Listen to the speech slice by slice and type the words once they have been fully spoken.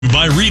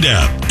by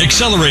Redapp.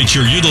 Accelerate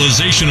your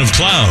utilization of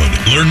cloud.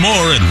 Learn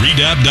more at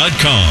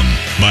redapp.com.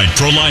 By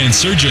ProLiant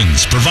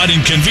Surgeons,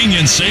 providing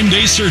convenient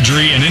same-day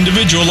surgery and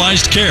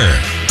individualized care.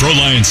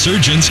 ProLiant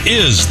Surgeons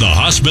is the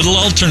hospital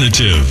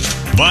alternative.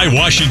 By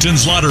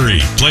Washington's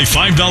Lottery. Play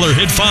 $5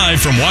 Hit 5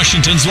 from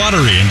Washington's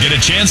Lottery and get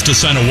a chance to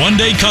sign a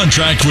one-day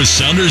contract with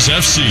Sounders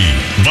FC.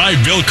 By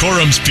Bill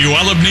Corum's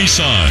Puyallup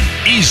Nissan.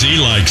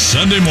 Easy like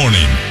Sunday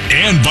morning.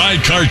 And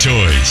by Car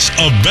Toys.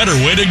 A better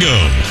way to go.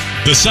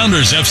 The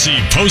Sounders FC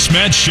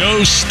post-match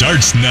show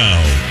starts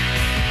now.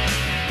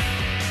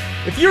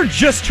 If you're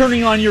just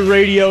turning on your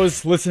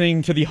radios,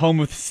 listening to the home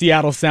of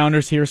Seattle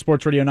Sounders here,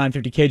 Sports Radio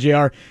 950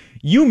 KJR,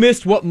 you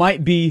missed what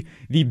might be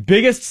the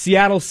biggest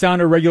Seattle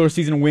Sounder regular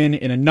season win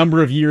in a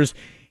number of years.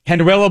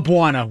 Henduela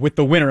Buana with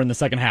the winner in the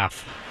second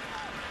half.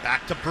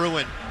 Back to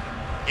Bruin.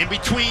 In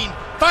between.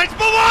 Finds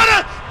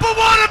Buana!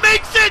 Buana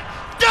makes it!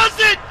 Does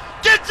it!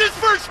 Gets his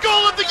first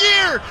goal of the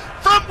year!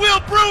 From Will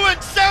Bruin.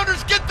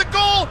 Sounders get the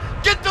goal,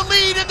 get the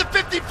lead in the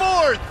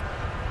 54th.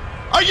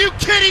 Are you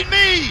kidding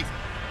me?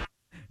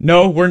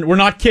 No, we're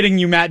not kidding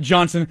you, Matt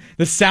Johnson.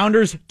 The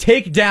Sounders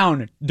take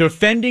down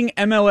defending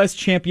MLS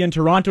champion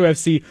Toronto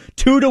FC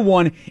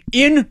 2-1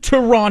 in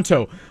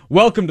Toronto.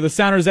 Welcome to the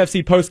Sounders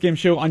FC postgame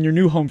show on your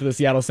new home for the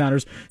Seattle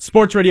Sounders,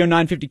 Sports Radio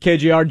 950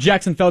 KJR.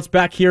 Jackson Feltz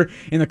back here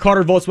in the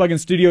Carter Volkswagen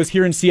Studios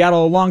here in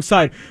Seattle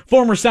alongside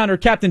former Sounder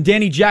captain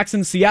Danny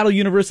Jackson, Seattle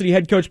University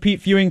head coach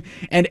Pete Fewing,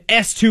 and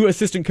S2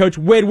 assistant coach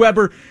Wade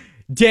Weber.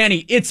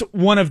 Danny, it's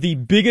one of the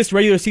biggest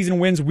regular season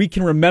wins we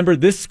can remember.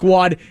 This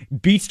squad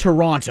beats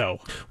Toronto.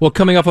 Well,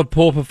 coming off a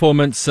poor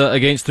performance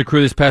against the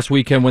Crew this past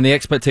weekend when the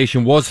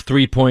expectation was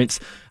 3 points,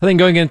 I think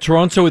going in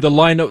Toronto with the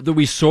lineup that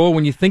we saw,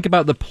 when you think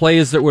about the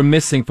players that were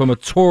missing from a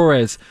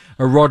Torres,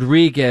 a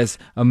Rodriguez,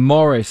 a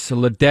Morris, a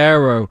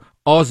Ladero,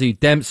 Ozzie,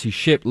 Dempsey,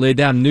 Ship,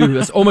 Ledan, New,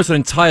 that's almost an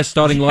entire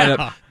starting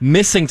lineup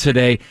missing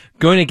today,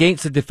 going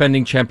against the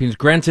defending champions.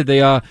 Granted,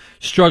 they are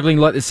struggling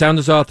like the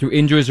Sounders are through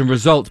injuries and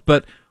results,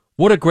 but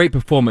what a great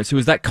performance. It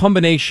was that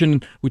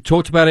combination, we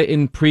talked about it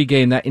in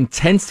pregame, that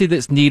intensity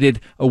that's needed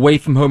away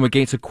from home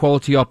against a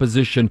quality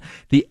opposition.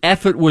 The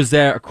effort was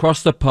there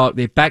across the park.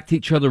 They backed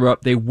each other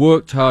up. They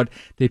worked hard.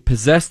 They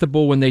possessed the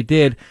ball when they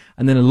did.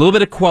 And then a little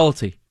bit of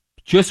quality,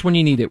 just when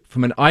you need it,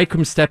 from an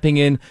Icom stepping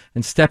in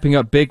and stepping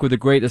up big with a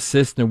great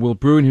assist, and Will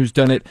Bruin, who's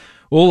done it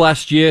all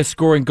last year,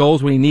 scoring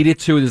goals when he needed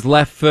to with his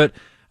left foot.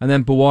 And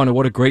then Buana,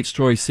 what a great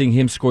story, seeing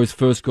him score his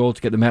first goal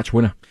to get the match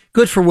winner.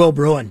 Good for Will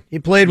Bruin. He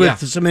played with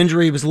some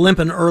injury. He was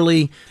limping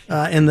early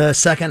in the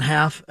second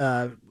half.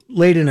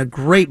 Laid in a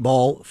great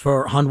ball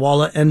for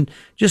Henduela and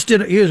he was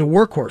a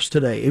workhorse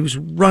today. He was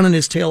running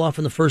his tail off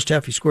in the first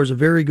half. He scores a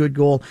very good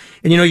goal.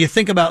 And, you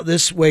think about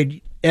this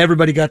way,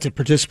 everybody got to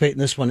participate in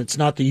this one. It's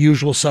not the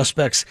usual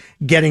suspects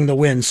getting the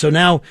win. So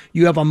now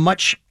you have a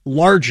much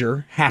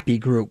larger happy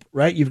group,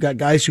 right? You've got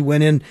guys who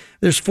went in.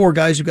 There's 4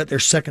 guys who got their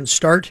second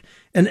start.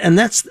 And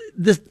that's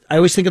this. I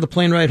always think of the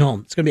plane ride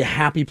home. It's going to be a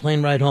happy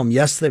plane ride home.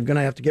 Yes, they're going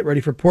to have to get ready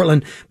for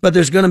Portland, but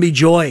there's going to be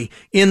joy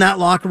in that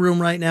locker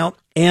room right now.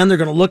 And they're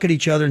going to look at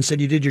each other and say,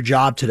 you did your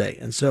job today.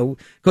 And so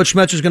Coach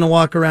Schmetzer's going to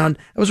walk around.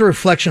 That was a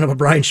reflection of a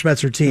Brian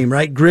Schmetzer team,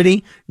 right?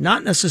 Gritty,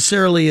 not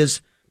necessarily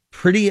as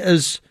pretty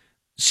as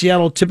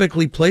Seattle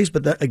typically plays,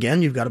 but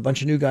again, you've got a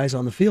bunch of new guys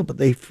on the field, but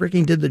they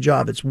freaking did the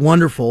job. It's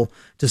wonderful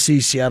to see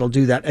Seattle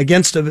do that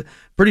against a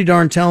pretty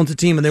darn talented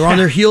team, and they were on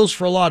their heels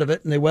for a lot of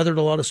it, and they weathered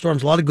a lot of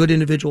storms, a lot of good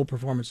individual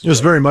performances. It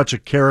was very much a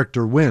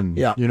character win.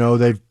 Yeah.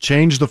 They've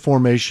changed the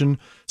formation.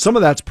 Some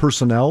of that's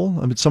personnel.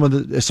 I mean, some of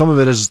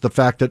it is the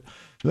fact that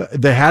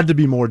they had to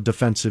be more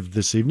defensive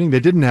this evening. They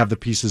didn't have the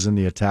pieces in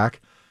the attack.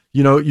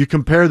 You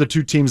compare the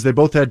two teams, they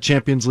both had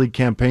Champions League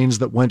campaigns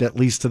that went at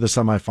least to the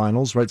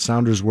semifinals, right?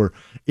 Sounders were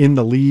in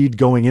the lead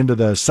going into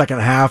the second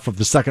half of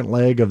the second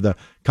leg of the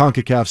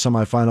CONCACAF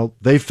semifinal.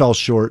 They fell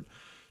short.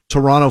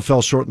 Toronto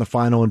fell short in the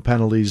final in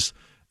penalties.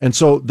 And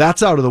so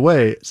that's out of the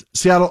way.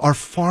 Seattle are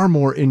far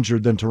more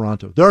injured than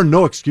Toronto. There are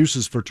no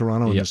excuses for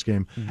Toronto in this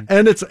game. Mm-hmm.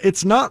 And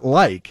it's not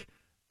like,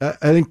 I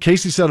think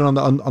Casey said it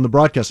on the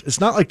broadcast, it's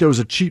not like there was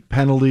a cheap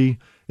penalty.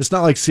 It's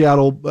not like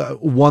Seattle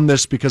won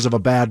this because of a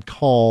bad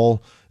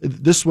call.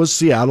 This was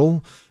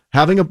Seattle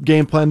having a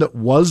game plan that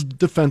was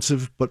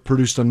defensive but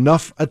produced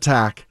enough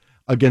attack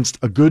against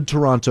a good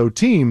Toronto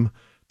team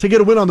to get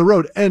a win on the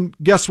road. And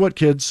guess what,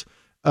 kids?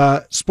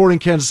 Sporting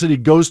Kansas City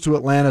goes to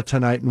Atlanta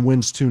tonight and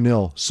wins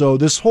 2-0. So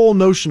this whole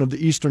notion of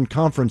the Eastern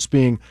Conference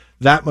being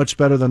that much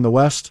better than the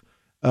West,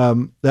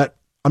 that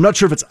I'm not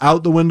sure if it's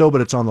out the window, but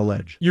it's on the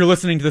ledge. You're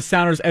listening to the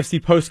Sounders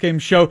FC postgame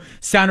show.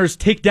 Sounders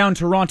take down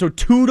Toronto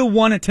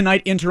 2-1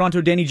 tonight in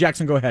Toronto. Danny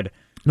Jackson, go ahead.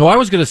 No, I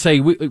was going to say,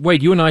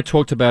 Wade, you and I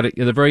talked about it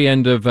at the very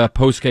end of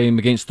postgame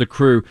against the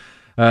Crew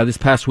this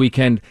past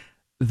weekend.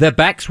 Their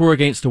backs were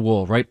against the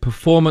wall, right?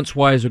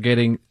 Performance-wise, we're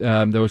getting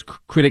there was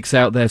critics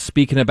out there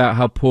speaking about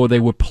how poor they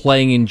were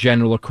playing in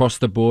general across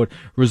the board.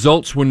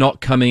 Results were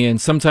not coming in.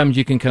 Sometimes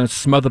you can kind of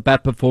smother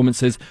bad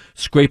performances,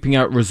 scraping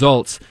out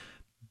results.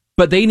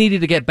 But they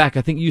needed to get back.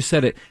 I think you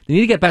said it. They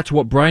need to get back to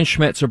what Brian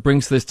Schmetzer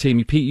brings to this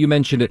team. Pete, you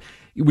mentioned it.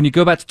 When you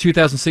go back to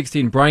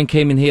 2016, Brian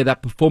came in here.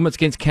 That performance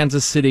against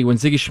Kansas City, when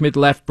Ziggy Schmidt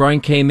left, Brian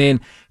came in.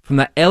 From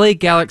that LA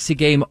Galaxy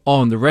game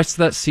on, the rest of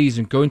that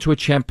season, going to a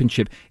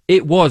championship,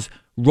 it was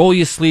roll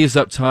your sleeves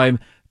up time,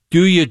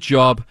 do your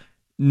job,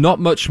 not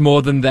much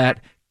more than that.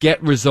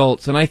 Get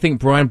results. And I think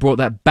Brian brought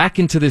that back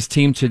into this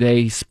team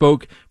today. He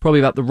spoke probably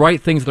about the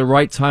right things at the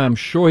right time. I'm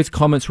sure his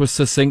comments were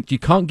succinct. You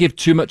can't give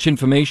too much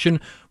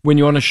information when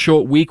you're on a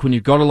short week, when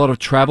you've got a lot of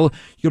travel.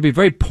 You'll be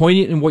very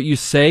poignant in what you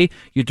say.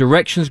 Your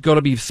direction's got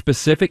to be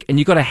specific, and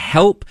you've got to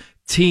help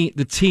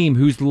the team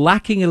who's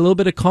lacking a little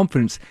bit of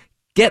confidence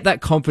get that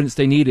confidence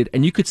they needed.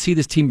 And you could see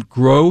this team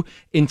grow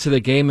into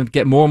the game and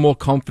get more and more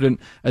confident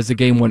as the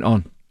game went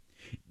on.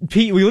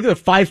 Pete, we look at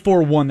the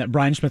 5-4-1 that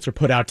Brian Schmetzer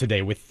put out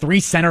today with 3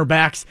 center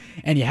backs,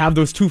 and you have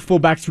those 2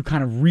 fullbacks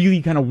who really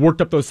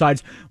worked up those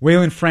sides.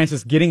 Waylon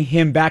Francis, getting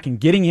him back and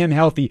getting him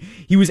healthy.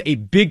 He was a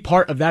big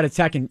part of that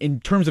attack in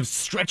terms of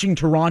stretching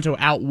Toronto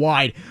out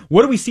wide.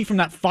 What do we see from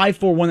that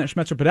 5-4-1 that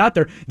Schmetzer put out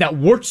there that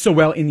worked so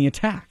well in the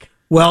attack?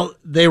 Well,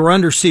 they were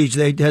under siege.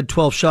 They had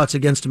 12 shots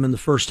against them in the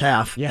first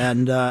half,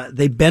 and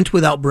they bent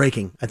without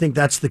breaking. I think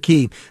that's the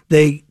key.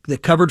 They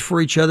covered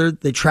for each other.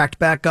 They tracked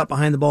back up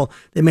behind the ball.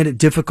 They made it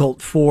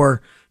difficult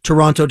for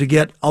Toronto to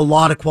get a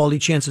lot of quality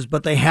chances,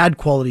 but they had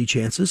quality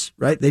chances,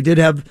 right? They did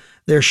have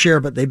their share,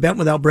 but they bent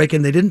without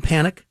breaking. They didn't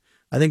panic.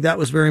 I think that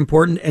was very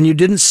important, and you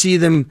didn't see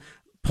them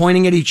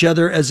pointing at each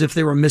other as if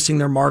they were missing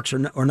their marks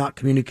or not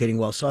communicating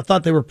well. So I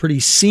thought they were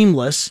pretty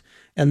seamless,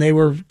 and they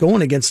were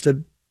going against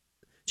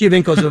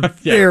Giovinco's a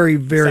very,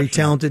 very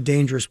talented,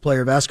 dangerous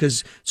player.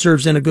 Vasquez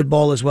serves in a good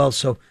ball as well.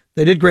 So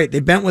they did great. They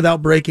bent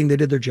without breaking. They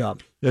did their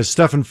job. Yeah,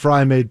 Stephen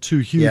Fry made 2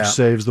 huge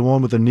saves. The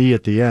one with the knee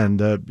at the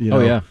end. I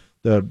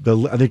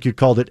think you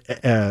called it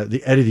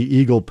the Eddie the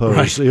Eagle pose.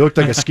 Right. So he looked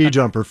like a ski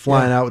jumper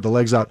flying out with the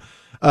legs out.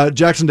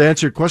 Jackson, to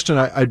answer your question,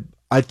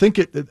 I think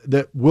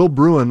that Will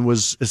Bruin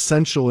was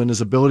essential in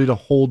his ability to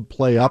hold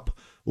play up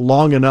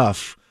long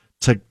enough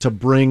to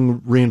bring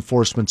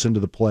reinforcements into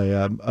the play.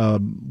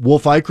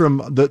 Wolf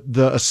Eichram,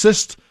 the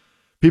assist,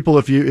 people,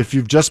 if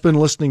you've just been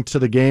listening to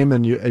the game,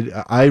 and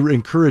I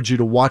encourage you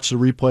to watch the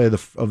replay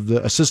of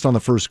the assist on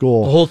the first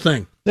goal. The whole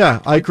thing. Yeah,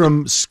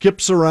 Eichram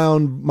skips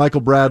around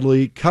Michael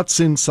Bradley, cuts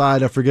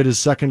inside, I forget his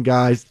second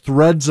guy,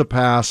 threads a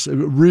pass,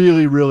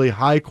 really, really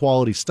high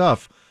quality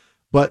stuff.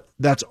 But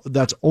that's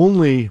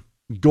only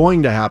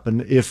going to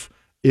happen if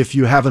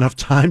you have enough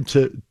time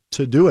to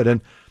do it.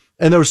 And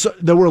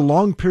there were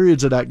long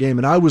periods of that game,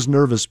 and I was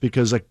nervous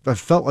because I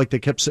felt like they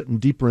kept sitting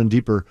deeper and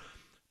deeper.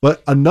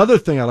 But another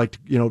thing I liked,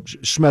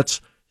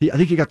 Schmetz, I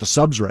think he got the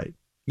subs right.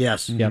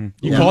 Yes. You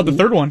called the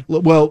third one.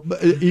 Well,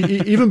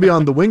 even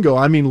beyond the wingo,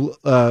 I mean,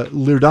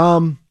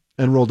 Leerdam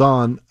and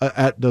Roldan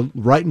at the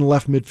right and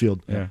left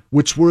midfield,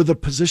 which were the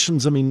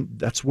positions, I mean,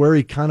 that's where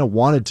he kind of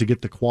wanted to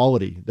get the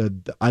quality, the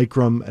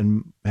Eichram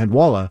and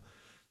Handwalla.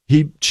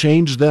 He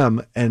changed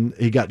them, and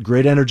he got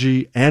great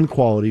energy and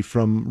quality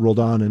from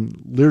Roldan and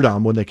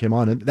Leerdam when they came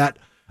on. And that,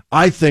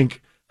 I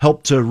think,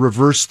 helped to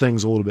reverse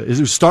things a little bit.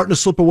 It was starting to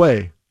slip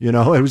away. It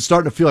was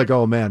starting to feel like,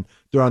 oh, man,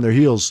 they're on their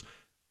heels.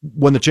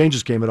 When the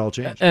changes came, it all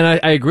changed. And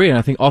I agree. And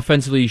I think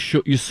offensively,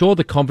 you saw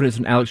the confidence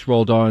in Alex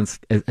Roldan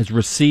has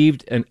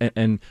received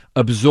and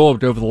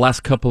absorbed over the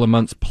last couple of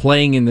months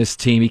playing in this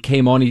team. He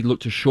came on, he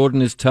looked to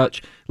shorten his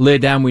touch.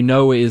 Leerdam, we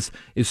know, is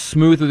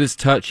smooth with his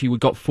touch. He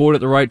got forward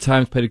at the right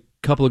times, played a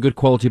couple of good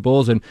quality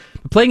balls, and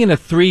playing in a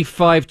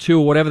 3-5-2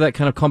 or whatever that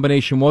kind of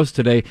combination was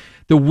today,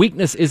 the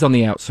weakness is on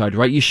the outside,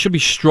 right? You should be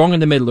strong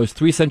in the middle, those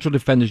 3 central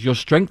defenders. Your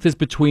strength is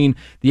between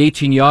the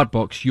 18-yard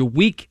box. You're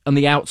weak on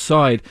the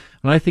outside,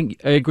 and I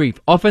think I agree.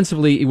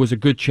 Offensively, it was a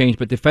good change,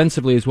 but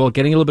defensively as well,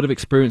 getting a little bit of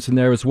experience in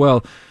there as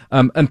well.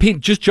 And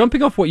Pete, just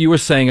jumping off what you were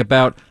saying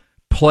about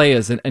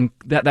players and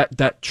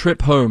that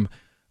trip home,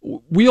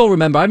 we all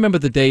remember, I remember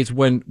the days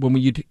when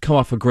you'd come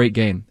off a great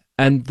game,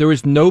 and there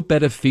is no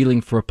better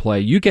feeling for a player.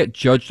 You get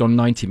judged on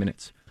 90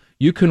 minutes.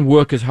 You can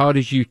work as hard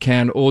as you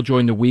can all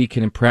during the week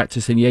and in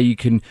practice, and you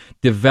can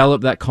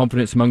develop that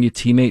confidence among your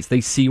teammates.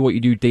 They see what you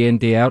do day in,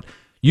 day out.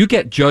 You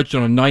get judged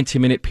on a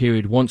 90-minute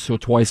period once or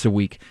twice a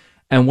week.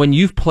 And when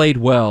you've played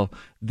well,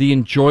 the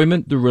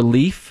enjoyment, the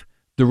relief,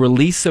 the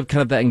release of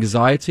kind of that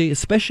anxiety,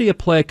 especially a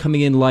player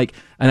coming in like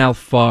an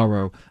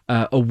Alfaro,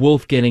 a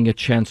Wolf getting a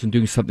chance and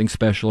doing something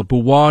special, a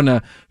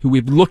Buwana, who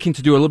we're looking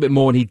to do a little bit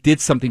more, and he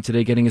did something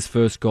today, getting his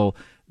first goal.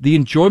 The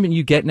enjoyment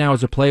you get now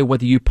as a player,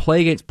 whether you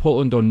play against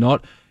Portland or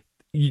not,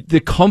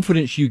 the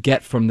confidence you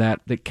get from that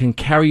can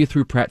carry you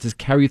through practice,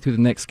 carry you through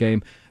the next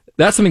game,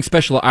 that's something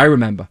special that I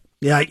remember.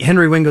 Yeah,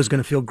 Henry Wingo's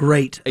going to feel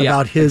great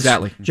about his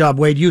job.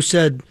 Wade, you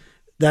said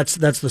that's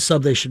the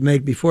sub they should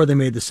make before they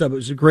made the sub. It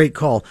was a great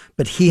call,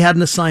 but he had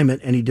an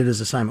assignment, and he did his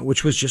assignment,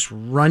 which was just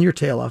run your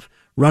tail off,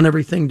 run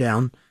everything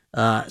down.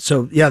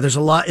 So there's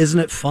a lot. Isn't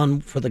it fun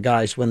for the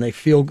guys when they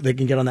feel they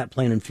can get on that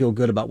plane and feel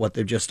good about what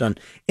they've just done?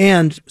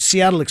 And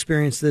Seattle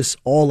experienced this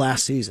all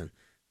last season.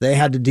 They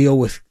had to deal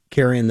with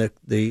carrying the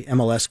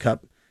MLS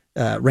Cup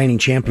reigning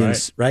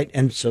champions, right?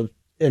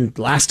 And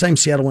last time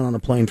Seattle went on a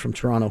plane from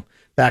Toronto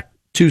back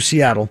to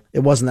Seattle, it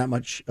wasn't that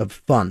much of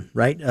fun,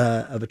 right?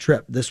 Of a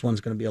trip. This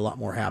one's going to be a lot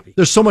more happy.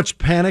 There's so much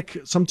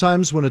panic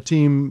sometimes when a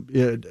team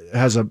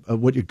has a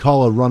what you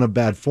call a run of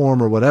bad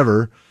form or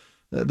whatever.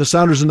 The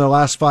Sounders in their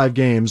last 5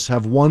 games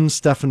have one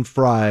Stephen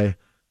Fry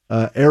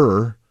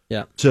error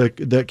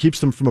that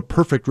keeps them from a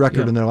perfect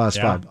record in their last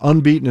 5.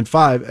 Unbeaten in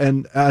 5.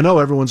 And I know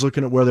everyone's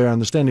looking at where they are in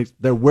the standings.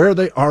 They're where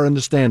they are in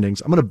the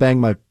standings. I'm going to bang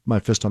my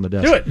fist on the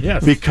desk. Do it,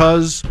 yes.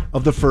 Because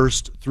of the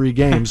first 3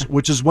 games,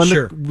 which is when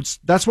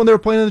that's when they were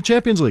playing in the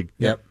Champions League.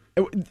 Yep.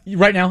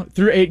 Right now,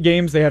 through 8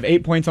 games, they have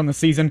 8 points on the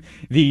season.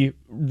 The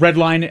red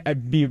line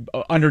be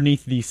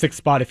underneath the 6th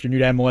spot if you're new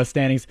to MLS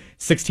standings.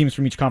 6 teams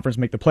from each conference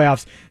make the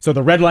playoffs. So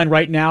the red line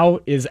right now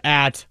is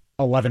at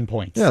 11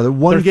 points. Yeah, they're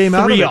one game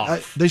out of it.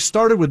 Off. They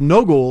started with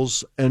no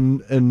goals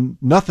and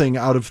nothing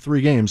out of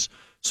 3 games.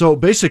 So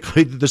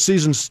basically, the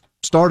season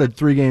started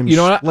 3 games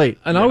late.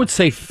 And I would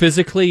say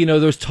physically,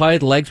 those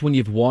tired legs when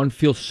you've won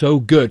feel so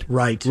good.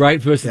 Right.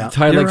 Versus the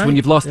tired legs when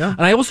you've lost. Yeah.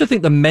 And I also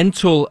think the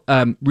mental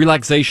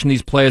relaxation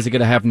these players are going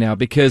to have now,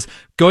 because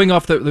going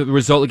off the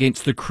result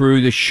against the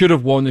Crew, they should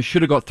have won, they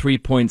should have got 3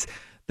 points.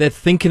 They're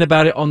thinking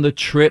about it on the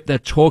trip. They're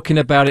talking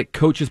about it.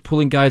 Coaches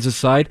pulling guys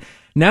aside.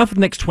 Now for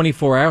the next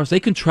 24 hours, they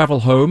can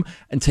travel home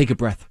and take a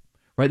breath.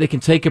 Right? They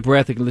can take a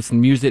breath. They can listen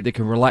to music. They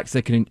can relax.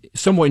 They can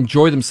somewhat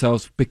enjoy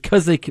themselves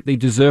because they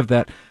deserve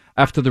that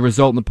after the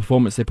result and the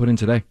performance they put in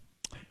today.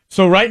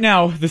 So right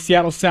now, the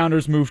Seattle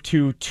Sounders move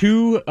to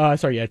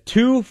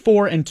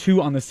 2-4-2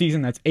 on the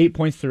season. That's 8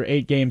 points through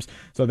 8 games.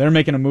 So they're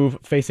making a move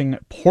facing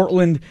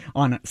Portland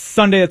on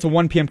Sunday. That's a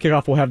 1 p.m.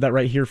 kickoff. We'll have that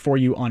right here for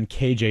you on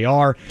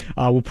KJR.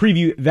 We'll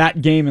preview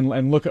that game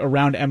and look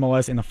around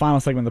MLS in the final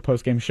segment of the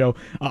post-game show.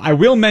 I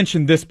will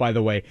mention this, by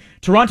the way.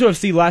 Toronto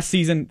FC last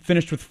season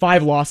finished with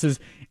 5 losses,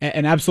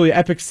 an absolutely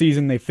epic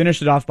season. They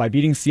finished it off by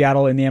beating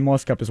Seattle in the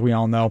MLS Cup, as we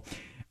all know.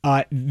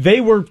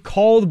 They were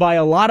called by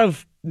a lot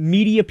of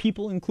media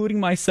people, including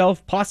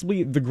myself,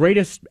 possibly the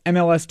greatest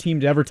MLS team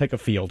to ever take a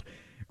field.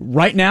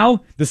 Right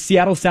now, the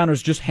Seattle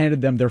Sounders just handed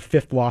them their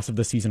 5th loss of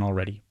the season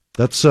already.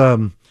 That's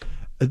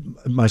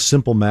my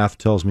simple math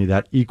tells me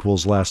that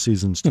equals last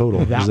season's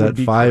total. That Is that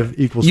 5 correct.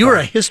 equals? You 5? were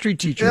a history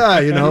teacher. Yeah,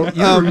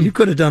 you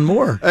could have done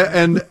more.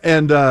 And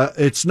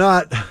it's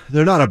not.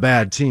 They're not a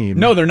bad team.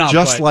 No, they're not.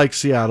 Just like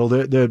Seattle,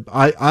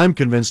 I'm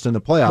convinced in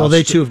the playoffs. Well,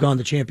 they too have gone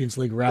the Champions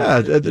League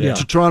route.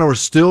 Toronto are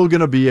still going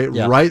to be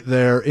right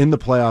there in the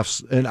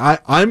playoffs, and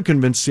I'm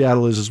convinced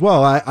Seattle is as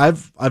well.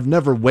 I've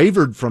never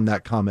wavered from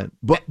that comment,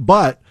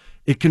 but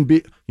it can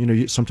be.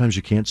 Sometimes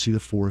you can't see the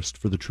forest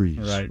for the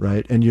trees,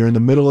 right? And you're in the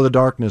middle of the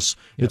darkness.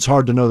 Yep. It's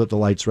hard to know that the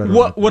light's right.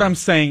 What I'm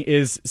saying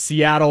is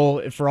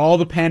Seattle, for all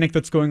the panic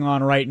that's going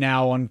on right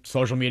now on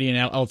social media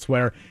and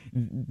elsewhere,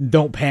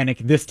 don't panic.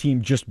 This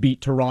team just beat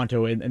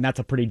Toronto, and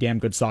that's a pretty damn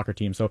good soccer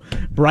team. So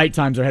bright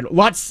times are ahead.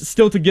 Lots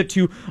still to get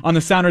to on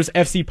the Sounders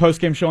FC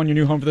postgame show on your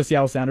new home for the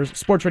Seattle Sounders,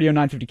 Sports Radio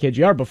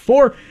 950 KGR.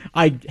 Before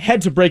I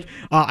head to break,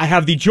 I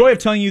have the joy of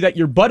telling you that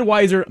your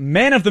Budweiser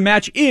Man of the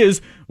Match is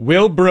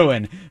Will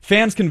Bruin.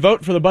 Fans can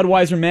vote for the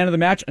Budweiser Man of the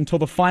Match until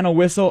the final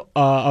whistle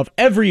of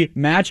every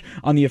match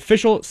on the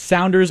official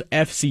Sounders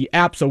FC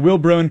app. So Will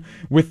Bruin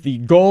with the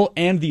goal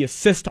and the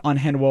assist on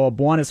Handwell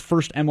Buana's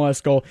first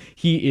MLS goal.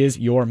 He is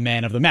your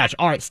Man of the Match.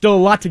 All right, still a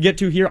lot to get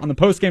to here on the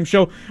postgame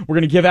show. We're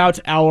going to give out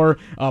our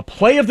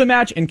play of the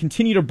match and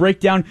continue to break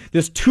down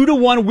this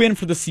 2-1 win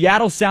for the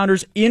Seattle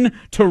Sounders in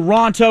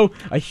Toronto.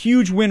 A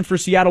huge win for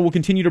Seattle. We'll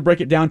continue to break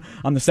it down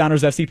on the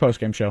Sounders FC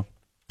postgame show.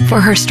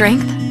 For her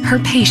strength, her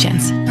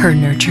patience, her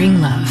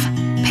nurturing love.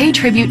 Pay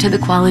tribute to the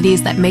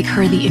qualities that make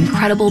her the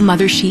incredible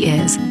mother she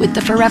is with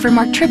the Forever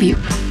Mark Tribute.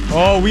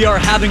 Oh, we are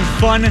having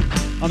fun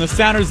on the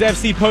Sounders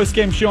FC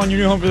postgame show on your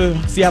new home for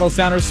the Seattle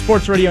Sounders,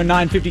 Sports Radio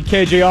 950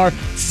 KJR.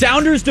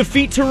 Sounders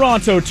defeat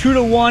Toronto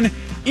 2-1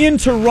 in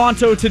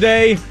Toronto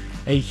today.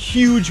 A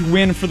huge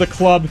win for the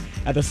club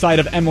at the site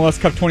of MLS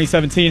Cup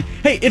 2017.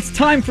 Hey, it's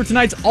time for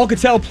tonight's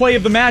Alcatel play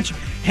of the match.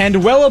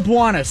 Handwell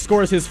Buana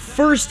scores his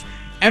first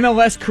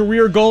MLS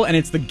career goal, and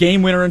it's the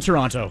game winner in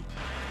Toronto.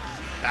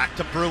 Back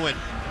to Bruin.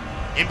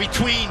 In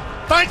between.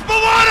 Finds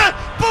Buana!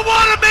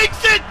 Buana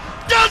makes it!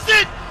 Does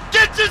it!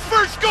 Gets his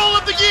first goal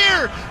of the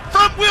year!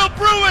 From Will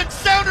Bruin.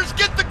 Sounders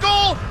get the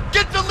goal,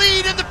 get the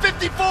lead in the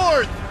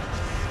 54th.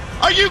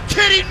 Are you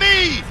kidding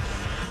me?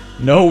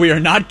 No, we are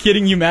not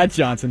kidding you, Matt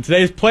Johnson.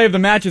 Today's play of the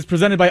match is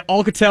presented by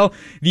Alcatel,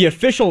 the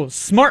official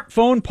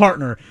smartphone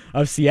partner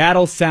of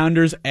Seattle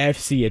Sounders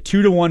FC. A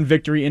 2-1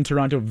 victory in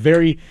Toronto.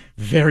 Very,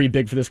 very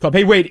big for this club.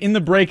 Hey, Wade, in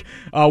the break,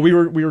 we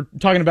were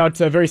talking about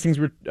various things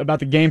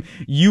about the game.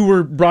 You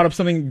were brought up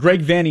something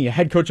Greg Vanney,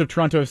 head coach of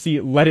Toronto FC,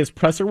 led his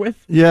presser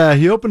with? Yeah,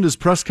 he opened his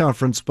press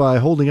conference by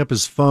holding up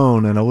his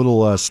phone and a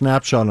little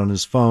snapshot on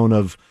his phone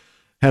of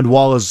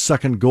Handwalla's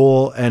second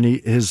goal, and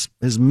his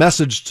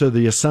message to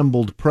the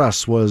assembled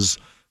press was,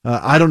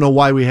 I don't know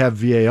why we have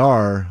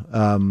VAR.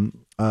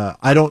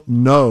 I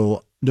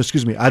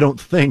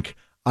don't think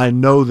I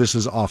know this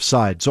is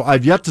offside. So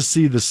I've yet to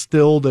see the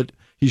still that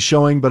he's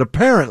showing, but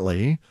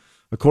apparently,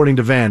 according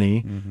to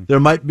Vanney, there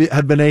might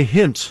have been a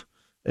hint,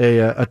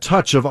 a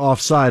touch of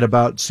offside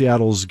about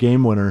Seattle's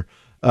game winner.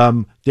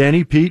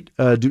 Danny, Pete,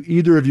 do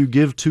either of you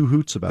give two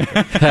hoots about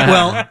that?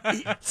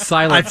 Well,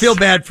 Silence. I feel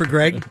bad for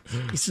Greg.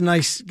 He's a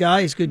nice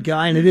guy. He's a good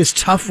guy. And it is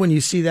tough when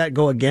you see that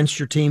go against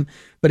your team.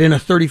 But in a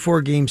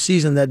 34-game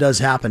season, that does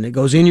happen. It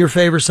goes in your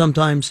favor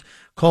sometimes.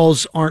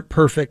 Calls aren't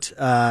perfect.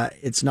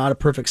 It's not a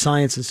perfect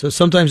science. And so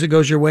sometimes it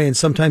goes your way and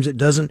sometimes it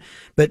doesn't.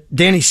 But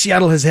Danny,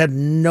 Seattle has had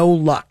no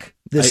luck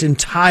this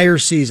entire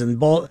season.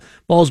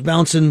 Balls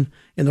bouncing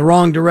in the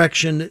wrong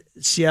direction.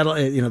 Seattle,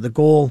 the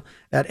goal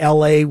at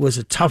LA was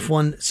a tough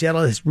one.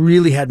 Seattle has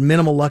really had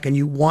minimal luck, and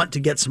you want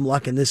to get some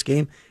luck in this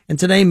game. And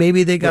today,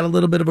 maybe they got a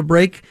little bit of a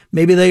break.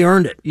 Maybe they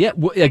earned it. Yeah,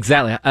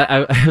 exactly.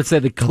 I would say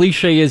the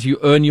cliche is you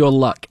earn your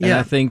luck. And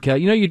I think,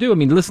 you do. I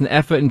mean, listen,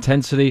 effort,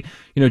 intensity,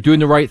 doing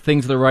the right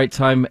things at the right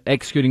time,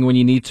 executing when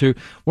you need to.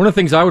 One of the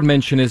things I would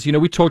mention is,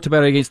 we talked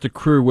about it against the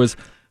Crew, was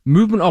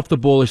movement off the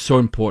ball is so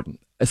important,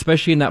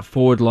 especially in that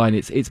forward line.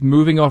 It's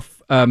moving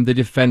off the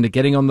defender,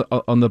 getting on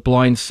the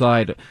blind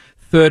side,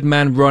 third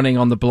man running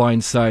on the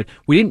blind side.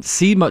 We didn't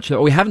see much of that,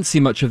 or we haven't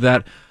seen much of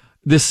that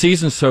this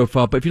season so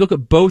far. But if you look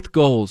at both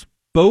goals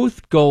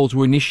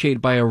were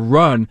initiated by a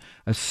run,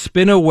 a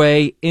spin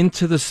away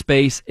into the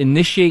space,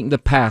 initiating the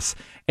pass.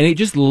 And it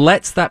just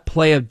lets that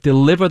player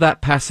deliver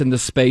that pass into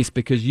space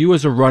because you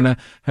as a runner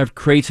have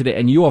created it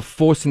and you are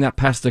forcing that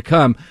pass to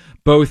come.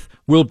 Both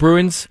Will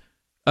Bruin's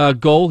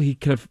goal, he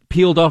kind of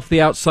peeled off the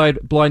outside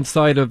blind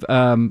side of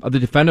the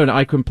defender, and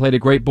Eichmann played a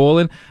great ball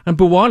in. And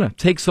Buwana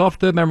takes off,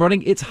 third man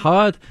running. It's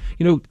hard,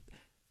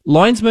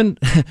 linesmen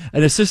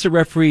and assistant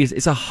referees.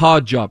 It's a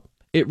hard job.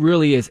 It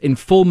really is. In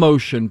full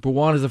motion,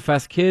 Buwana's a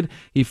fast kid.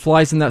 He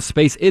flies in that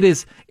space. It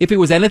is. If it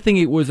was anything,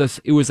 it was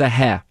a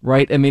hair,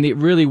 right? I mean, it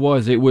really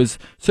was. It was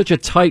such a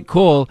tight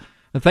call.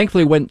 And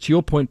thankfully, it went, to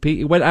your point, Pete,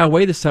 it went our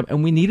way this time,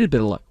 and we needed a bit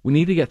of luck. We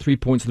needed to get 3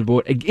 points on the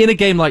board in a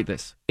game like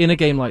this.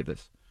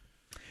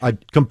 I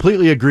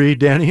completely agree,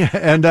 Danny,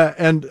 and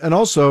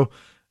also,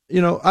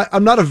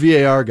 I'm not a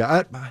VAR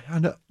guy. I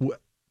know,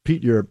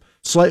 Pete, you're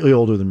slightly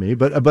older than me,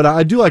 but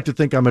I do like to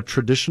think I'm a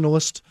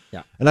traditionalist,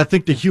 and I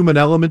think the human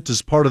element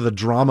is part of the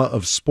drama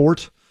of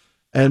sport.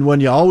 And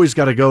when you always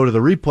got to go to the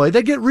replay,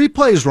 they get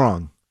replays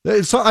wrong.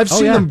 So I've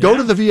seen them go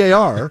to the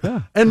VAR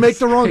and make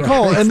the wrong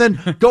call, and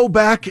then go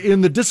back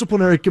in the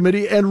disciplinary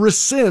committee and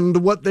rescind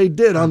what they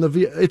did on the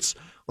VAR. It's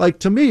like,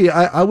 to me,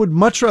 I would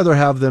much rather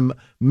have them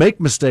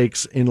make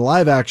mistakes in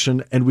live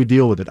action and we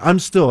deal with it. I'm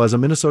still, as a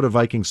Minnesota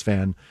Vikings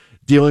fan,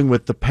 dealing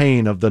with the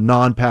pain of the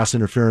non-pass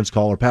interference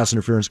call or pass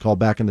interference call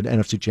back in the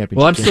NFC Championship.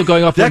 Well, I'm still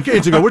going off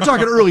decades ago. We're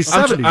talking early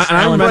 70s.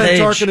 I'm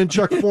Brent Tarkin and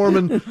Chuck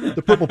Foreman,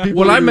 the purple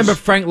people. Well, I remember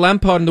Frank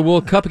Lampard in the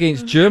World Cup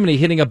against Germany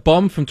hitting a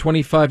bomb from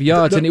 25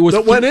 yards, and it was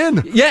that went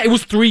in. Yeah, it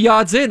was 3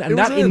 yards in, and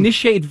that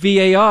initiated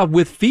VAR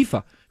with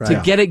FIFA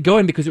to get it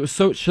going because it was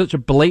such a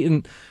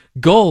blatant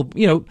goal.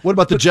 What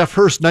about the Jeff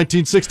Hurst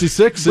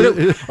 1966?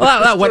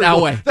 That went our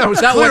way. That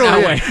went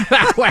our way.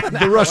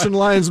 The Russian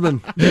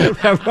linesman.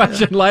 The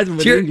Russian linesman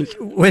with English.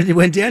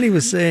 When Danny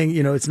was saying,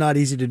 it's not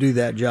easy to do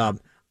that job,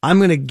 I'm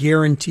going to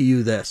guarantee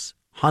you this.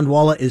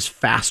 Handwalla is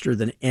faster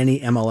than any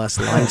MLS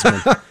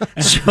linesman.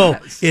 So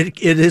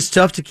it is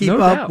tough to keep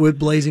up with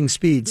blazing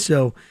speed.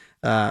 So,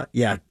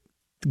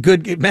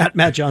 good.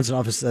 Matt Johnson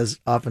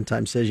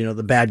oftentimes says,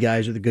 the bad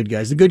guys are the good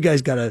guys. The good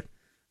guys got a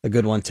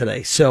good one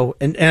today. So,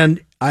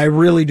 and I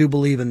really do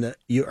believe in that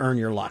you earn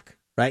your luck,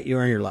 right? You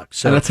earn your luck.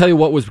 So, and I'll tell you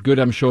what was good,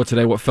 I'm sure,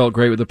 today, what felt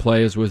great with the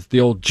players was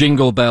the old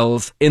jingle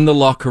bells in the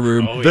locker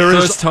room. There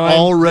is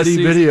already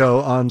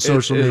video on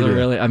social media.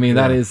 Really? I mean,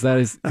 that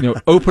is,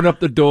 open up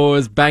the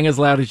doors, bang as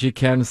loud as you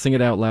can, sing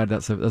it out loud.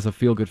 That's a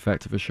feel-good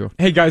factor for sure.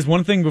 Hey, guys,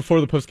 one thing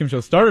before the post-game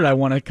show started, I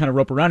want to kind of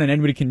rope around, and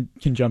anybody can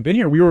jump in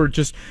here. We were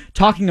just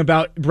talking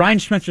about Brian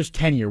Schmetzer's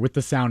tenure with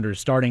the Sounders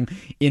starting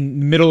in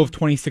the middle of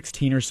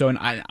 2016 or so, and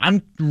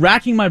I'm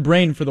racking my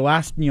brain for the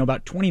last,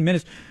 about 20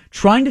 minutes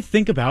trying to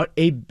think about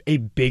a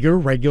bigger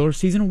regular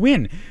season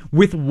win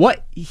with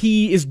what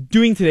he is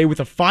doing today with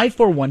a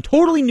 5-4-1,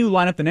 totally new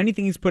lineup than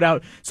anything he's put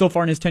out so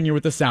far in his tenure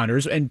with the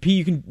Sounders. And P,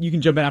 you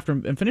can jump in after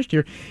I'm finished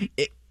here.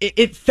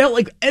 It felt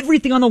like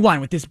everything on the line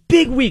with this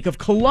big week of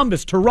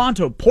Columbus,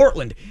 Toronto,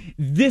 Portland.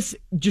 This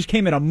just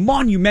came at a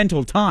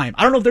monumental time.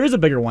 I don't know if there is a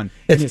bigger one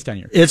in his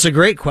tenure. It's a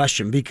great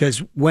question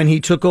because when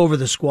he took over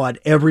the squad,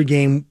 every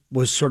game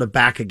was sort of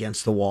back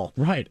against the wall.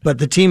 Right. But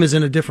the team is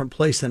in a different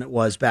place than it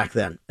was back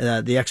then.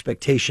 The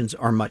expectations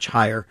are much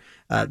higher.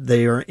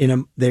 They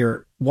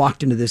are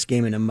walked into this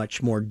game in a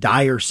much more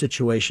dire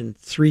situation.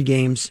 3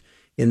 games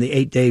in the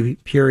 8-day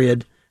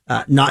period.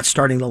 Not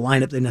starting the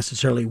lineup they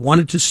necessarily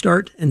wanted to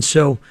start. And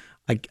so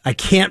I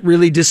can't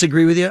really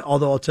disagree with you,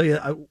 although I'll tell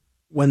you,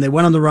 when they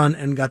went on the run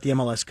and got the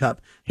MLS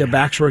Cup, their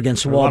backs were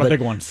against the wall. A lot of big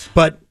ones.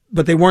 But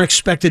they weren't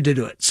expected to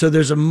do it. So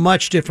there's a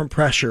much different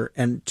pressure.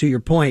 And to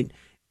your point,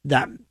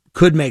 that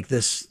could make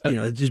this,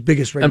 his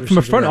biggest regular season. And from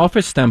a front win.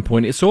 office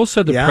standpoint, it's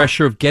also the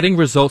pressure of getting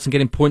results and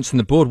getting points on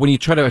the board when you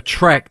try to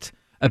attract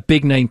a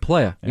big name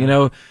player.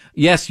 Yeah.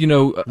 Yes,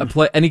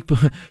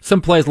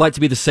 some players like to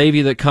be the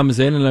savior that comes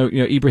in, and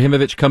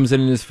Ibrahimovic comes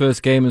in his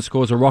first game and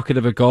scores a rocket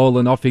of a goal,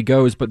 and off he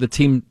goes. But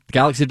the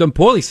Galaxy have done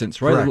poorly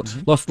since, right?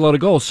 Correct. Lost a lot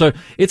of goals, so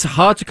it's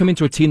hard to come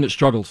into a team that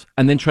struggles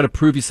and then try to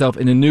prove yourself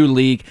in a new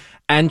league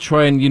and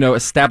try and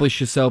establish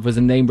yourself as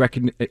a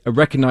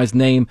recognized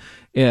name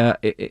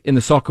in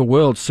the soccer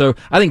world. So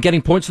I think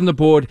getting points on the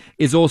board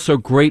is also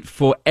great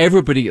for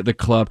everybody at the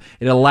club.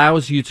 It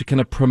allows you to kind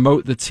of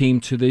promote the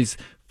team to these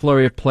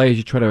flurry of players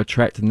you try to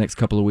attract in the next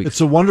couple of weeks. It's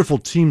a wonderful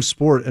team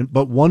sport,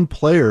 but one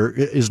player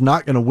is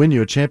not going to win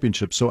you a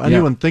championship. So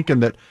anyone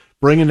thinking that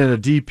bringing in a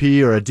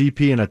DP or a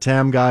DP and a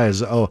TAM guy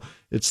is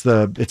it's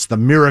the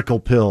miracle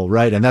pill,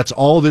 right? And that's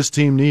all this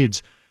team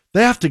needs.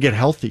 They have to get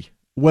healthy.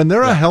 When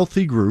they're a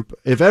healthy group,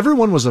 if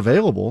everyone was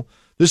available,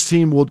 this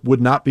team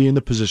would not be in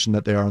the position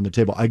that they are on the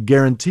table. I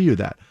guarantee you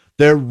that.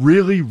 They're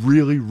really,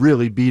 really,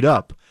 really beat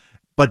up.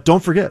 But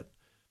don't forget,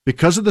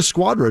 because of the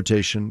squad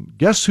rotation,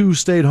 guess who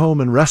stayed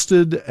home and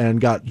rested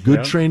and got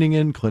good training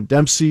in? Clint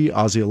Dempsey,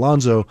 Ozzy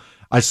Alonso.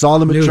 I saw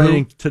them at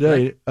training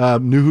today.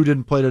 Knew who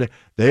didn't play today.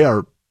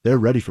 They're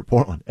ready for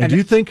Portland. And do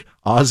you think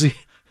Ozzy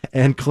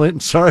and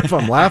Clint, sorry if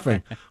I'm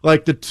laughing,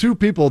 like the two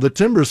people the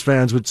Timbers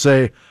fans would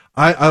say,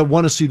 I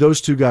want to see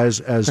those two guys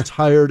as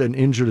tired and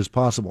injured as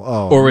possible.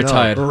 Or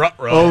retired.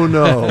 Oh,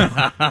 no.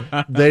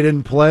 They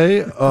didn't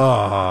play?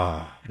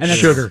 Oh. And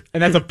that's, sugar.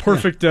 And that's a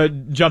perfect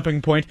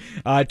jumping point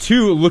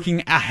to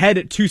looking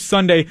ahead to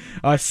Sunday.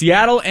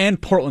 Seattle and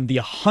Portland, the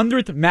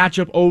 100th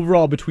matchup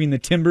overall between the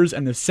Timbers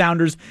and the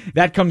Sounders.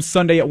 That comes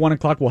Sunday at 1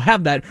 o'clock. We'll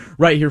have that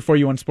right here for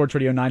you on Sports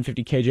Radio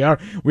 950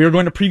 KJR. We are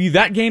going to preview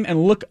that game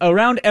and look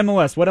around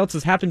MLS. What else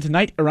has happened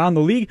tonight around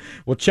the league?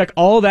 We'll check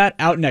all that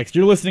out next.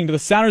 You're listening to the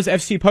Sounders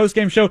FC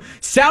postgame show.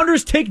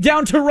 Sounders take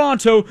down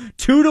Toronto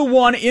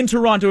 2-1 in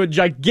Toronto. A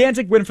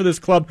gigantic win for this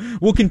club.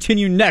 We'll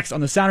continue next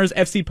on the Sounders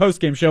FC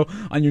postgame show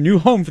on your new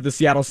home for the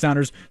Seattle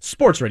Sounders,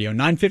 Sports Radio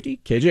 950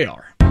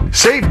 KJR.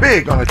 Save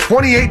big on a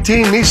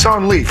 2018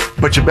 Nissan Leaf,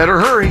 but you better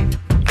hurry.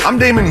 I'm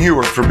Damon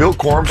Heward for Bill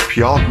Corum's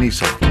Puyallup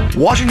Nissan.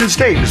 Washington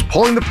State is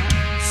pulling the...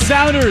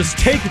 Sounders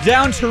take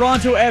down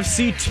Toronto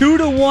FC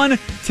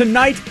 2-1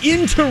 tonight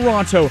in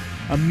Toronto.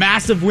 A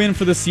massive win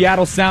for the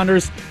Seattle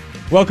Sounders.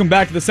 Welcome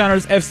back to the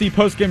Sounders FC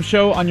postgame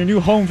show on your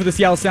new home for the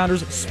Seattle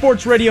Sounders,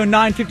 Sports Radio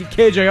 950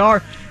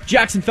 KJR.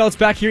 Jackson Feltz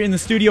back here in the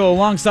studio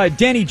alongside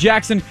Danny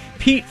Jackson,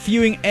 Pete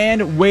Fewing,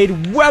 and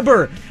Wade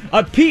Weber.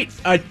 Pete,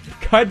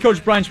 head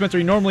coach Brian Schmetzer,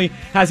 he normally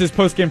has his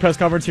post-game press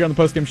conference here on the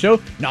post-game show,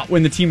 not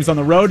when the team is on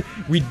the road.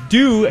 We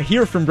do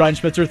hear from Brian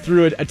Schmetzer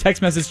through a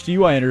text message to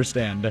you, I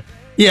understand.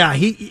 Yeah,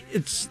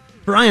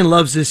 Brian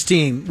loves this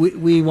team.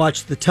 We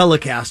watched the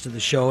telecast of the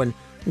show, and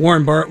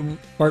Warren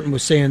Barton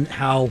was saying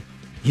how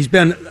he's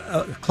been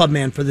a club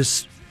man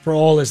for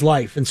all his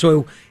life. And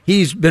so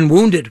he's been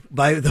wounded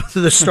by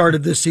the start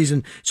of this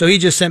season. So he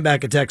just sent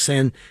back a text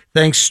saying,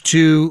 thanks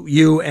to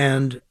you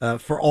and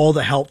for all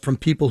the help from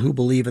people who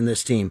believe in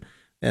this team.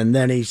 And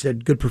then he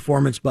said, good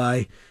performance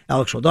by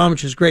Alex Roldan,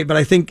 which is great. But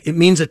I think it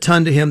means a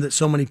ton to him that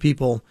so many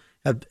people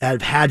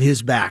have had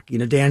his back.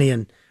 Danny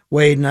and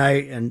Wade and I,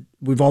 and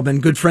we've all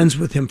been good friends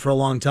with him for a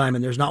long time.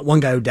 And there's not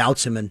one guy who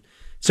doubts him. And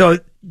so,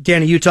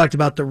 Danny, you talked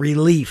about the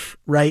relief,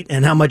 right?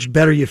 And how much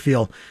better you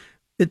feel.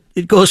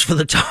 It goes for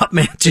the top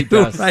man too,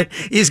 right?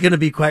 He's going to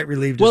be quite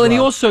relieved. Well, as and he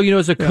also,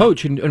 as a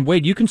coach, and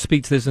Wade, you can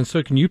speak to this, and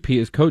so can you,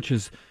 Pete, as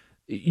coaches.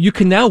 You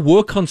can now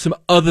work on some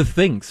other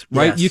things,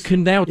 right? Yes. You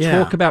can now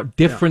talk about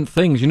different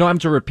things. You're not having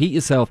to repeat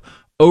yourself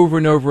over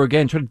and over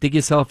again, try to dig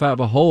yourself out of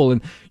a hole,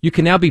 and you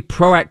can now be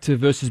proactive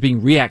versus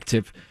being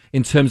reactive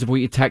in terms of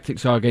what your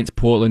tactics are against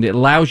Portland. It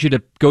allows you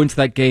to go into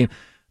that game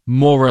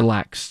more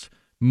relaxed,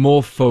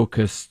 more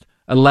focused,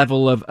 a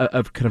level of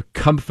kind of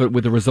comfort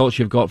with the results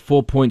you've got.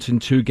 4 points in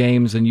 2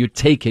 games, and you'd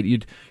take it.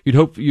 You'd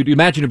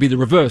imagine it'd be the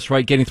reverse,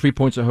 right? Getting 3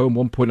 points at home,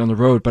 1 point on the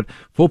road. But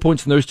 4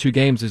 points in those 2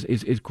 games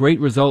is great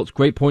results,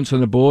 great points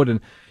on the board, and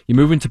you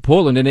move into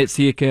Portland, and it's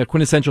the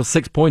quintessential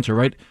 6-pointer,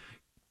 right?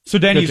 So,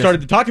 Danny, you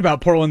started to talk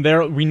about Portland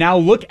there. We now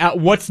look at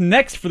what's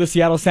next for the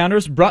Seattle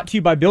Sounders, brought to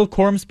you by Bill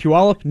Corum's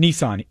Puyallup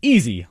Nissan.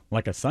 Easy,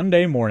 like a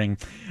Sunday morning.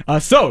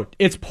 So,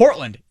 it's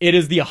Portland. It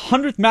is the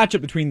 100th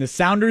matchup between the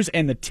Sounders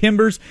and the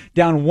Timbers,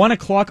 down 1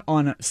 o'clock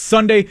on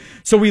Sunday.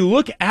 So, we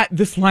look at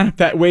this lineup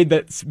that way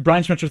that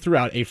Brian Schmetzer threw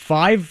out, a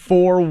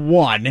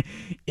 5-4-1.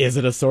 Is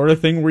it a sort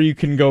of thing where you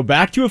can go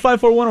back to a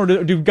 5-4-1,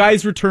 or do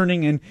guys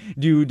returning and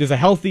does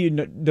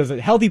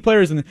healthy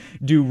players and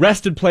do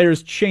rested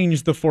players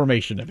change the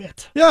formation a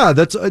bit? Yeah,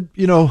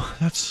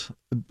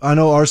 I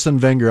know Arsene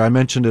Wenger, I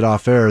mentioned it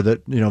off air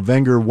that,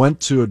 Wenger went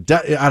to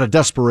out of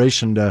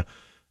desperation to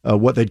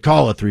what they'd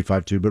call a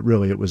 3-5-2, but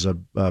really it was a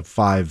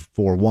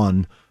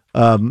 5-4-1,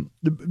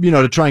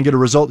 to try and get a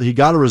result. He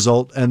got a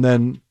result and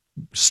then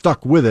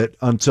stuck with it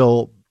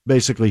until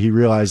basically he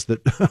realized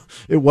that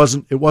it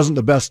wasn't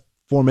the best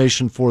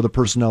formation for the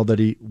personnel that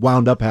he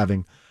wound up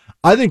having.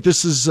 I think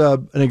this is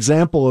an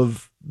example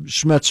of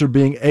Schmetzer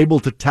being able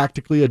to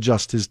tactically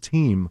adjust his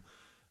team.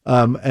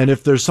 And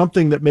if there's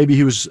something that maybe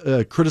he was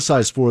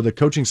criticized for, the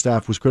coaching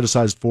staff was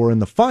criticized for in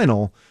the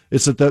final,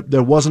 it's that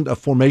there wasn't a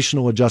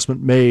formational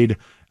adjustment made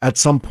at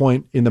some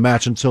point in the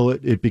match until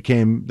it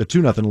became the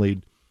 2-0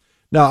 lead.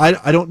 Now,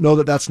 I don't know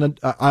that that's not,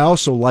 I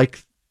also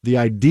like the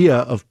idea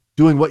of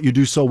doing what you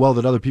do so well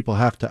that other people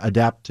have to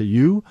adapt to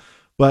you.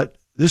 But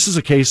this is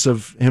a case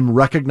of him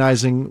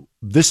recognizing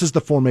this is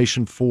the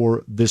formation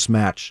for this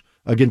match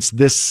against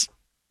this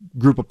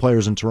group of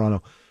players in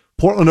Toronto.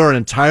 Portland are an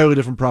entirely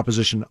different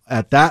proposition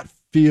at that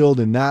field,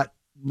 in that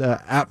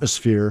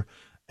atmosphere,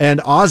 and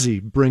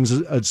Ozzy brings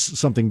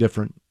something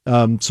different.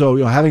 So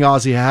having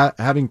Ozzy,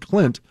 having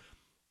Clint,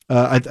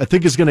 I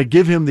think is going to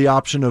give him the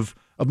option of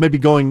maybe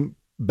going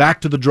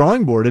back to the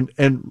drawing board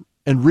and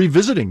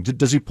revisiting.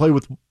 Does he play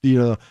with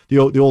the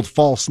old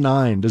false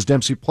 9? Does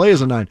Dempsey play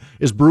as a 9?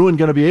 Is Bruin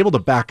going to be able to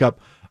back up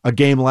a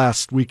game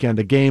last weekend,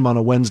 a game on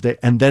a Wednesday,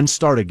 and then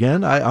start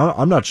again?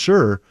 I'm not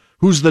sure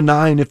who's the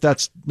 9 if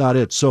that's not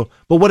it. So,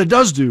 but what it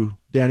does do,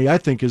 Danny, I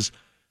think, is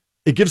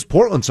it gives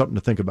Portland something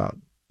to think about.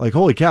 Like,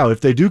 holy cow,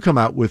 if they do come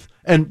out with,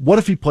 and what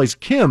if he plays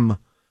Kim,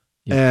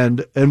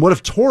 and what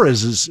if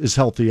Torres is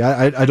healthy?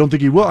 I don't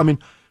think he will. I mean,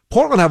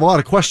 Portland have a lot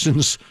of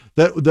questions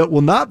that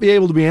will not be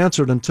able to be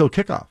answered until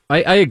kickoff.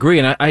 I agree,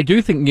 and I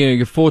do think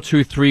your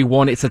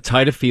 4-2-3-1, it's a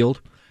tighter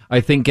field. I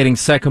think getting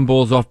second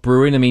balls off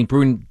Bruin, I mean,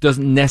 Bruin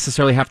doesn't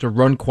necessarily have to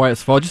run quite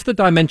as far. Just the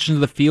dimensions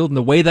of the field and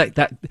the way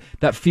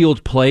that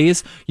field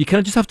plays, you kind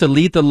of just have to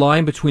lead the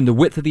line between the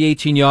width of the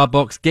 18-yard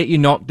box, get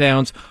your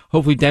knockdowns.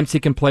 Hopefully Dempsey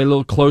can play a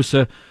little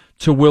closer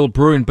to Will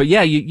Bruin. But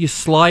yeah, you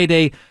slide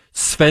a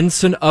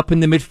Svensson up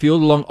in the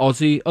midfield along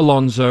Ozzy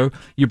Alonso.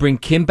 You bring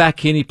Kim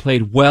back in. He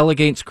played well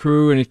against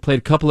Crew, and he's played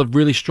a couple of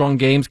really strong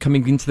games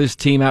coming into this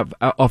team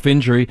off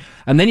injury.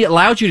 And then it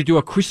allowed you to do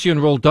a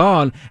Christian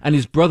Roldan and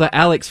his brother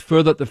Alex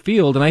further up the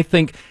field. And I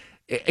think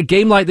a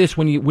game like this,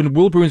 when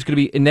Will Bruin's going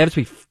to be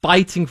inevitably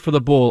fighting for the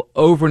ball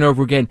over and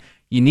over again,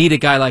 you need a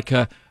guy like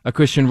a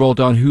Christian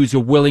Roldan who's a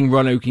willing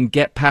runner, who can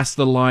get past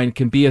the line,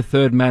 can be a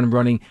third man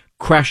running,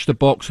 crash the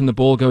box when the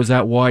ball goes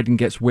out wide and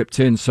gets whipped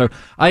in. So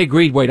I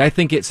agreed, Wade. I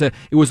think it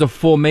was a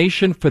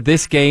formation for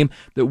this game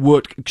that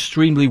worked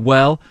extremely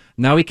well.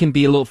 Now he can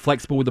be a little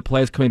flexible with the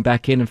players coming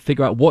back in and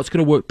figure out what's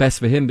going to work best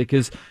for him,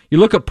 because you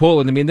look at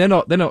Portland, I mean, they're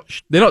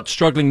not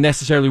struggling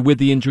necessarily with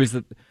the injuries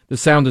that the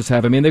Sounders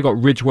have. I mean, they've got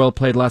Ridgewell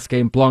played last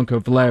game, Blanco,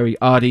 Valeri,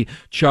 Ardi,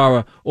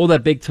 Chara, all their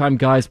big-time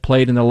guys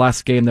played in the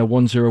last game, their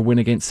 1-0 win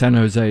against San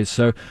Jose.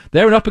 So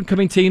they're an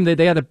up-and-coming team.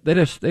 They had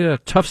a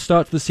tough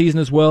start to the season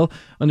as well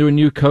under a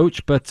new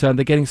coach, but they're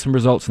getting some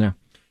results now.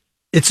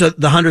 It's the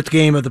 100th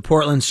game of the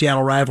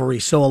Portland-Seattle rivalry,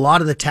 so a lot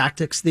of the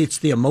tactics, it's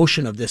the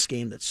emotion of this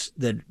game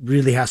that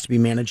really has to be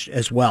managed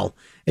as well.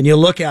 And you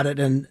look at it,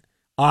 and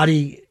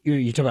Adi,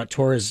 you talk about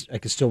Torres, I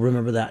can still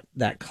remember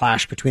that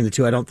clash between the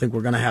two. I don't think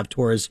we're going to have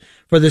Torres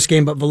for this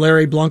game, but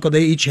Valeri, Blanco,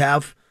 they each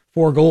have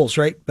 4 goals,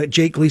 right? But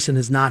Jake Gleason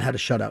has not had a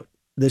shutout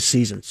this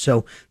season.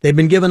 So they've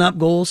been giving up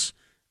goals.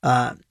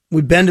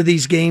 We've been to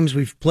these games.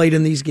 We've played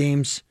in these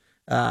games.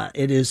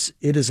 It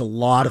is a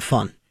lot of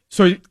fun.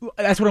 So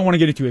that's what I want to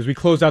get into as we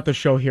close out the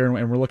show here,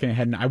 and we're looking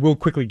ahead. And I will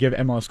quickly give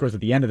MLS scores at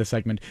the end of the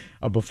segment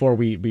before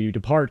we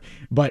depart.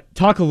 But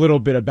talk a little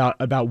bit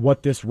about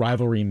what this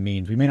rivalry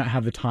means. We may not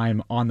have the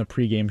time on the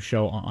pregame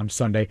show on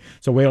Sunday,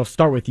 so Wade, I'll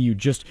start with you.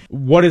 Just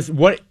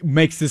what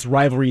makes this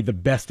rivalry the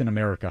best in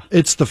America?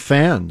 It's the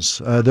fans.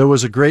 There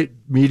was a great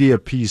media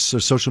piece,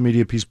 a social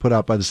media piece put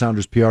out by the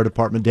Sounders PR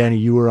department. Danny,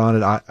 you were on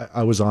it.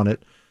 I was on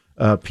it.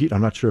 Pete,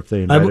 I'm not sure if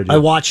they invited you. I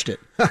watched it.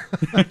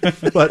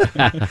 but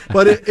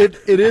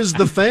it is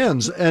the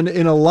fans. And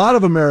in a lot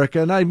of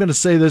America, and I'm going to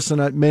say this,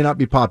 and it may not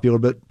be popular,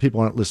 but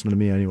people aren't listening to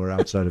me anywhere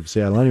outside of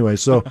Seattle anyway.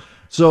 So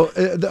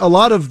a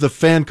lot of the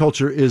fan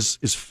culture is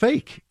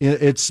fake.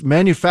 It's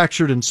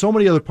manufactured in so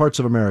many other parts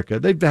of America.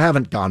 They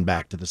haven't gone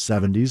back to the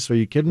 70s. Are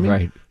you kidding me?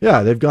 Right.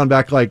 Yeah, they've gone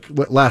back like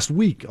last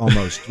week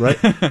almost, right?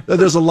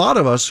 There's a lot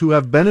of us who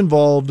have been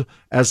involved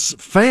as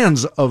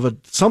fans of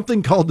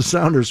something called the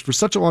Sounders for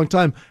such a long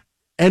time,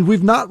 and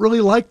we've not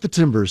really liked the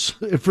Timbers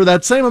for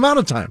that same amount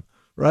of time,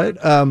 right?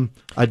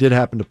 I did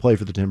happen to play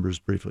for the Timbers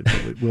briefly.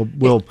 But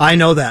we'll I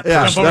know that.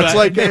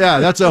 Yeah,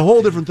 that's a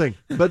whole different thing.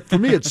 But for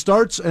me, it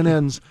starts and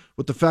ends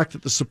with the fact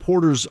that the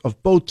supporters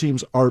of both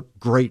teams are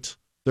great.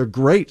 They're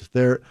great.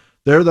 They're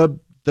the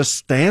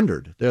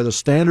standard. They're the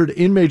standard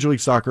in Major League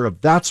Soccer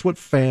of that's what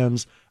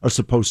fans are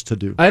supposed to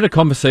do. I had a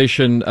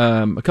conversation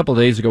a couple of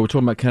days ago. We're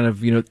talking about kind of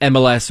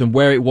MLS and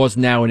where it was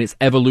now in its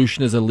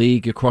evolution as a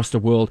league across the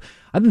world.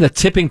 I think the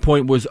tipping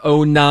point was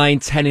 09,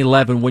 10,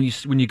 11 when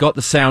you got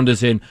the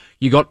Sounders in,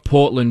 you got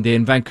Portland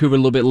in, Vancouver a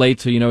little bit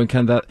later, in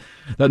kind of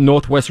that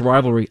Northwest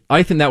rivalry.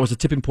 I think that was a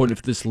tipping point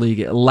for this league.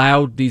 It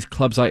allowed these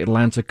clubs like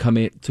Atlanta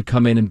to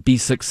come in and be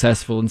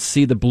successful and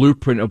see the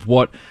blueprint of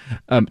what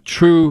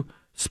true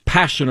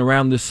passion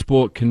around this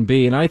sport can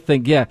be. And I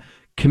think,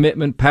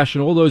 commitment, passion,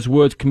 all those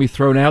words can be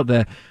thrown out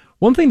there.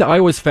 One thing that I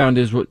always found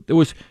is there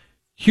was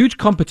huge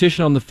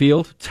competition on the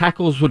field.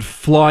 Tackles would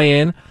fly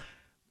in.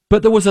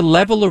 But there was a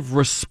level of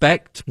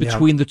respect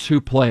between the two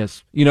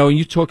players. You know,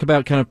 you talk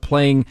about kind of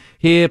playing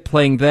here,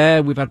 playing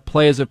there. We've had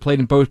players that played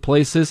in both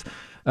places,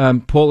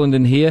 Portland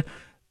and here.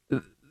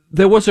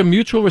 There was a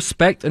mutual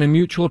respect and a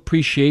mutual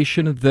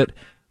appreciation that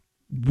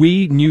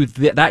we knew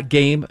that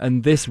game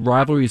and this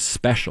rivalry is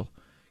special.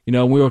 You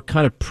know, we were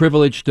kind of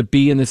privileged to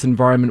be in this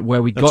environment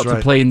where we got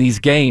to play in these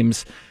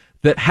games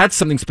that had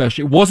something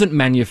special. It wasn't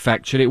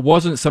manufactured. It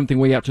wasn't something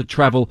where you had to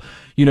travel,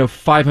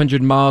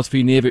 500 miles for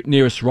your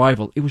nearest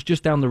rival. It was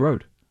just down the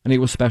road, and it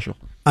was special.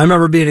 I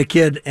remember being a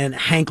kid, and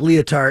Hank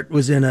Leotard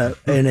was in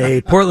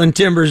a Portland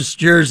Timbers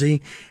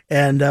jersey,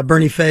 and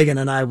Bernie Fagan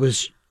and I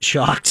was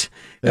shocked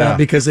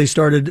because they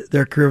started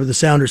their career with the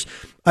Sounders.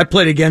 I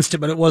played against it,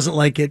 but it wasn't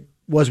like it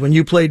was when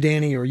you played,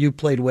 Danny, or you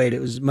played, Wade.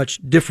 It was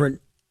much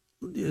different.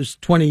 It was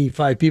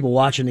 25 people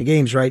watching the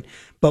games, right?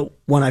 But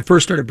when I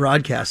first started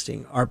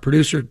broadcasting, our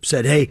producer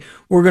said, hey,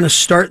 we're going to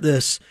start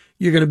this.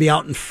 You're going to be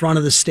out in front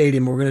of the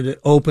stadium. We're going to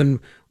open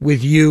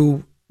with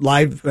you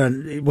live,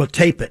 and we'll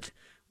tape it.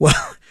 Well,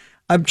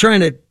 I'm trying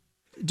to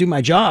do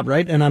my job,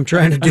 right? And I'm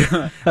trying to do,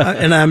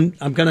 and I'm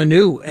kind of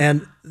new.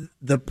 And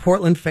the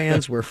Portland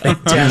fans were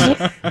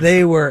fantastic.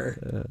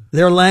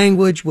 Their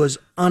language was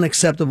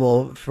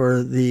unacceptable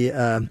for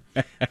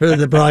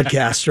the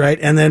broadcast, right?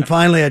 And then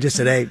finally I just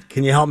said, hey,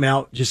 can you help me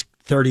out? Just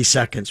 30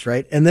 seconds,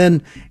 right? And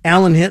then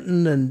Alan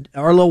Hinton and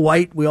Arlo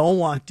White, we all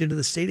walked into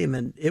the stadium,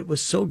 and it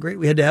was so great.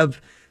 We had to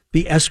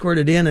be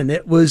escorted in, and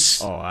it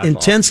was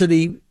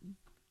intensity.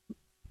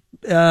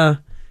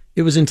 Awesome.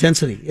 It was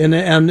intensity, and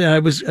I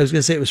was going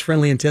to say it was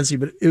friendly intensity,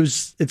 but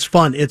it's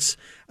fun.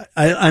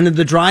 And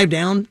the drive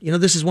down,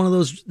 this is one of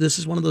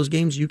those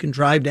games you can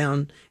drive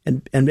down,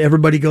 and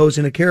everybody goes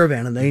in a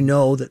caravan, and they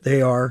know that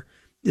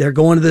they're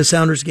going to the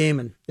Sounders game,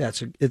 and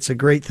it's a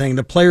great thing.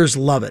 The players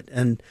love it,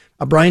 and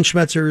Brian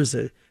Schmetzer is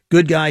a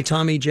good guy.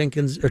 Tommy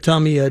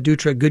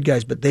Dutra, good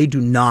guys, but they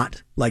do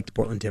not like the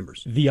Portland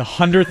Timbers. The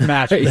 100th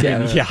match.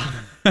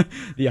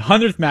 The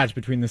 100th match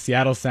between the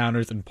Seattle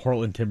Sounders and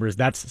Portland Timbers.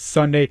 That's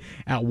Sunday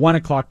at 1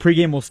 o'clock.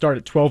 Pregame will start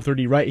at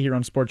 12:30 right here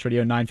on Sports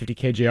Radio 950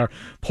 KJR.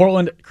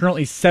 Portland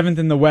currently 7th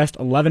in the West,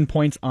 11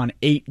 points on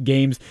 8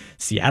 games.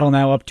 Seattle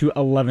now up to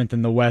 11th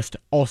in the West,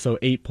 also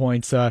 8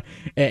 points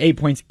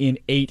in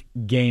 8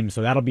 games.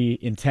 So that'll be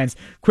intense.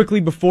 Quickly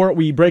before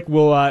we break,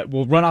 we'll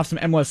run off some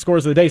MLS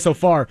scores of the day so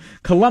far.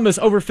 Columbus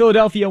over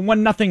Philadelphia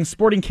 1-0.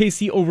 Sporting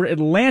KC over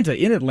Atlanta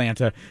in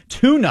Atlanta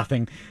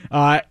 2-0.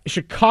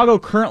 Chicago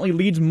currently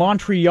leads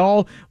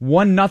Montreal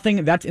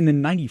 1-0. That's in the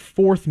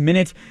 94th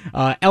minute.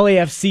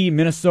 LAFC,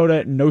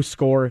 Minnesota, no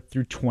score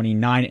through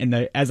 29.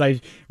 And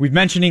we've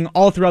mentioning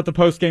all throughout the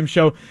postgame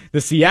show,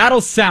 the Seattle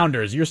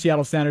Sounders, your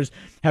Seattle Sounders,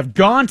 have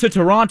gone to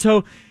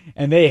Toronto,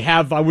 and they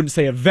have, I wouldn't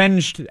say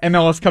avenged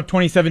MLS Cup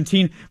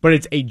 2017, but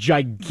it's a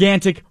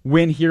gigantic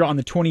win here on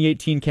the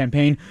 2018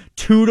 campaign.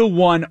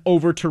 2-1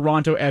 over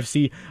Toronto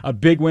FC. A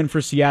big win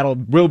for Seattle.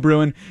 Will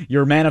Bruin,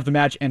 your man of the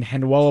match, and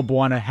Henwella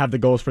Buana have the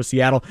goals for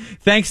Seattle.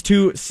 Thanks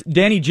to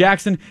Danny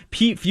Jackson,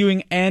 Pete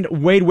Fewing, and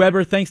Wade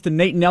Weber. Thanks to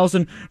Nate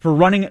Nelson for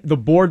running the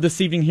board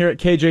this evening here at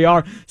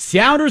KJR.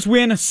 Sounders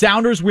win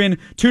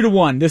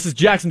 2-1. This is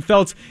Jackson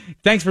Feltz.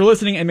 Thanks for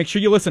listening, and make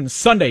sure you listen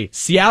Sunday,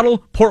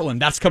 Seattle,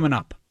 Portland. That's coming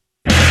up.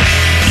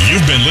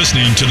 You've been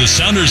listening to the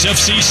Sounders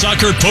FC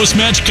Soccer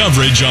post-match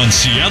coverage on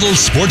Seattle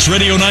Sports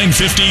Radio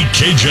 950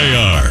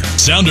 KJR.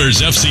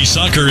 Sounders FC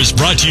Soccer is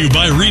brought to you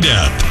by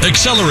Redap.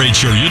 Accelerate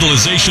your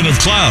utilization of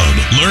cloud.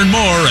 Learn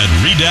more at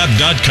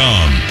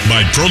redap.com.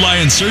 By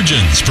ProLiant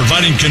Surgeons,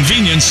 providing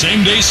convenient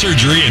same-day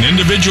surgery and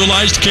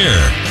individualized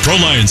care.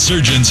 ProLiant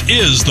Surgeons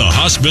is the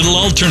hospital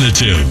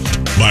alternative.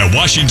 By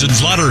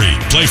Washington's Lottery.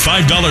 Play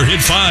 $5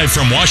 Hit 5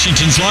 from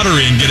Washington's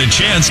Lottery and get a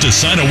chance to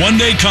sign a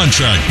one-day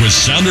contract with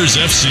Sounders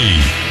FC.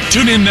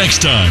 Tune in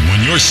next time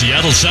when your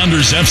Seattle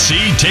Sounders FC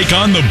take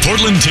on the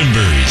Portland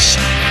Timbers.